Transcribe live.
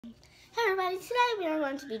Hey everybody, today we are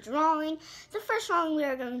going to be drawing. The first drawing we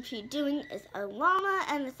are going to be doing is a llama,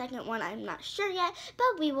 and the second one I'm not sure yet,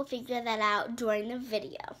 but we will figure that out during the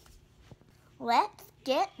video. Let's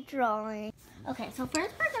get drawing. Okay, so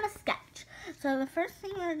first we're going to sketch. So the first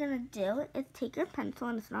thing we're going to do is take your pencil,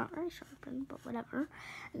 and it's not very sharpened, but whatever.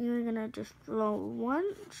 And you're going to just draw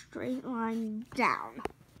one straight line down.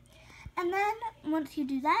 And then once you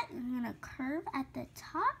do that, you're going to curve at the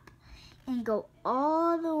top and go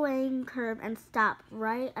all the way and curve and stop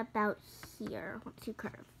right about here once you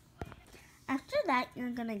curve. After that,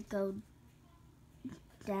 you're going to go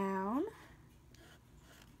down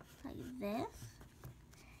like this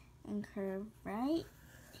and curve right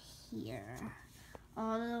here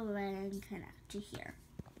all the way and connect to here.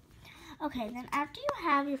 Okay, then after you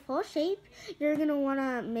have your full shape, you're going to want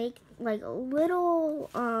to make like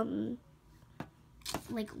little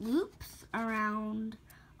like loops around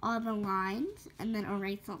all the lines, and then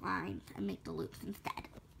erase the lines and make the loops instead.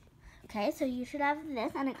 Okay, so you should have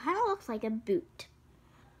this, and it kind of looks like a boot.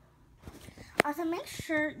 Also, make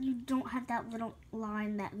sure you don't have that little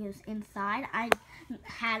line that goes inside. I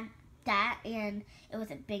had that, and it was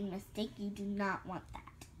a big mistake. You do not want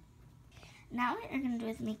that. Now what you're going to do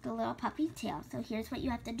is make a little puppy tail. So here's what you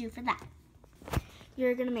have to do for that.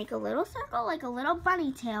 You're going to make a little circle, like a little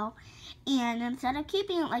bunny tail, and instead of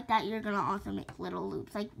keeping it like that, you're going to also make little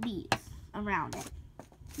loops like these around it.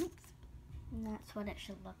 Oops. And that's what it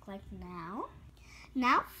should look like now.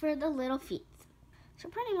 Now for the little feet. So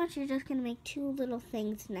pretty much you're just going to make two little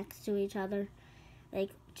things next to each other,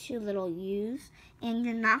 like two little U's, and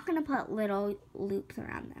you're not going to put little loops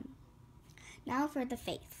around them. Now for the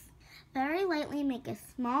face. Very lightly make a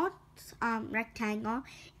small rectangle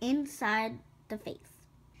inside the face.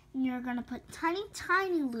 And you're going to put tiny,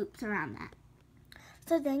 tiny loops around that.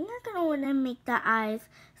 So then you're going to want to make the eyes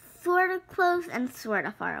sort of close and sort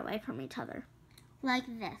of far away from each other, like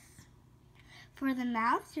this. For the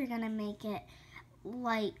mouth, you're going to make it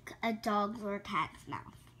like a dog's or a cat's mouth.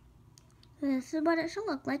 This is what it should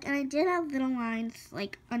look like, and I did have little lines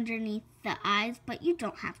like underneath the eyes, but you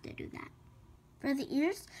don't have to do that. For the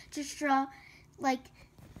ears, just draw like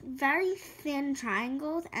very thin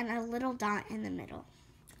triangles and a little dot in the middle.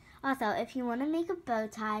 Also, if you want to make a bow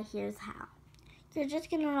tie, here's how. You're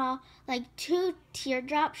just going to draw like two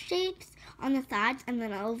teardrop shapes on the sides and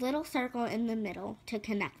then a little circle in the middle to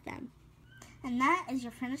connect them. And that is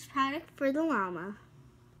your finished product for the llama.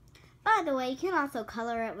 By the way, you can also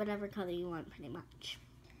color it whatever color you want pretty much.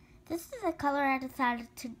 This is the color I decided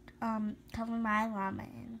to color my llama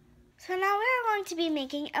in. So now we're going to be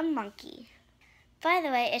making a monkey. By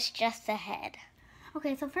the way, it's just the head.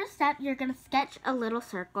 Okay, so first step, you're going to sketch a little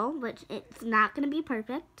circle, which it's not going to be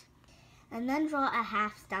perfect. And then draw a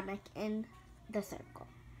half stomach in the circle.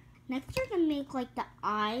 Next, you're going to make like the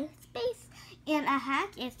eye space. And a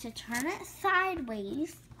hack is to turn it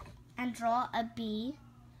sideways and draw a B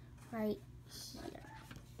right here.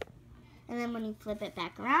 And then when you flip it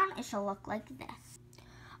back around, it shall look like this.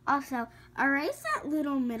 Also, erase that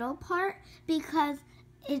little middle part because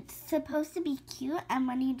it's supposed to be cute, and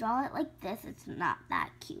when you draw it like this, it's not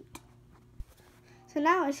that cute. So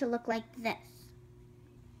now it should look like this.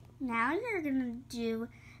 Now you're going to do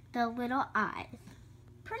the little eyes.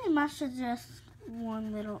 Pretty much it's just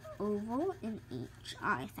one little oval in each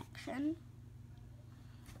eye section.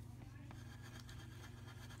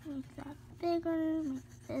 Make that bigger,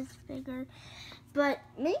 make this bigger. But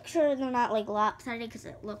make sure they're not like lopsided because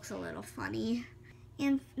it looks a little funny.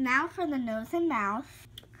 And now for the nose and mouth,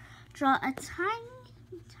 draw a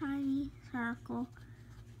tiny, tiny circle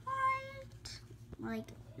right like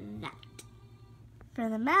that. For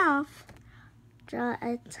the mouth, draw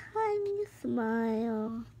a tiny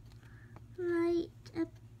smile right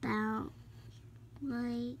about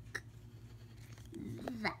like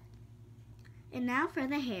that. And now for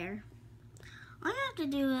the hair. All you have to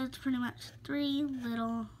do is pretty much 3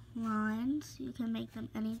 little lines. You can make them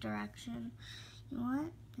any direction you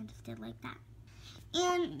want. I just did like that.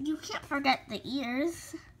 And you can't forget the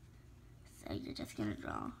ears. So you're just going to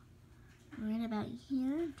draw right about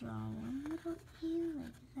here. Draw one little ear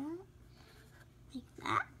like that. Like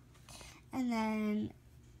that. And then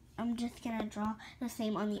I'm just going to draw the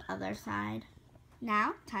same on the other side.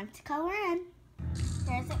 Now, time to color in.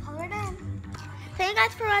 There's it colored in. Thank you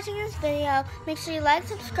guys for watching this video. Make sure you like,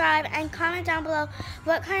 subscribe, and comment down below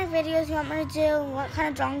what kind of videos you want me to do, what kind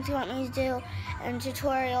of drawings you want me to do, and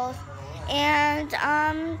tutorials. And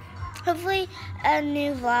hopefully a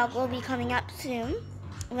new vlog will be coming up soon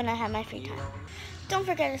when I have my free time. Don't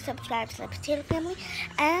forget to subscribe to the Potato Family,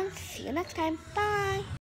 and see you next time. Bye!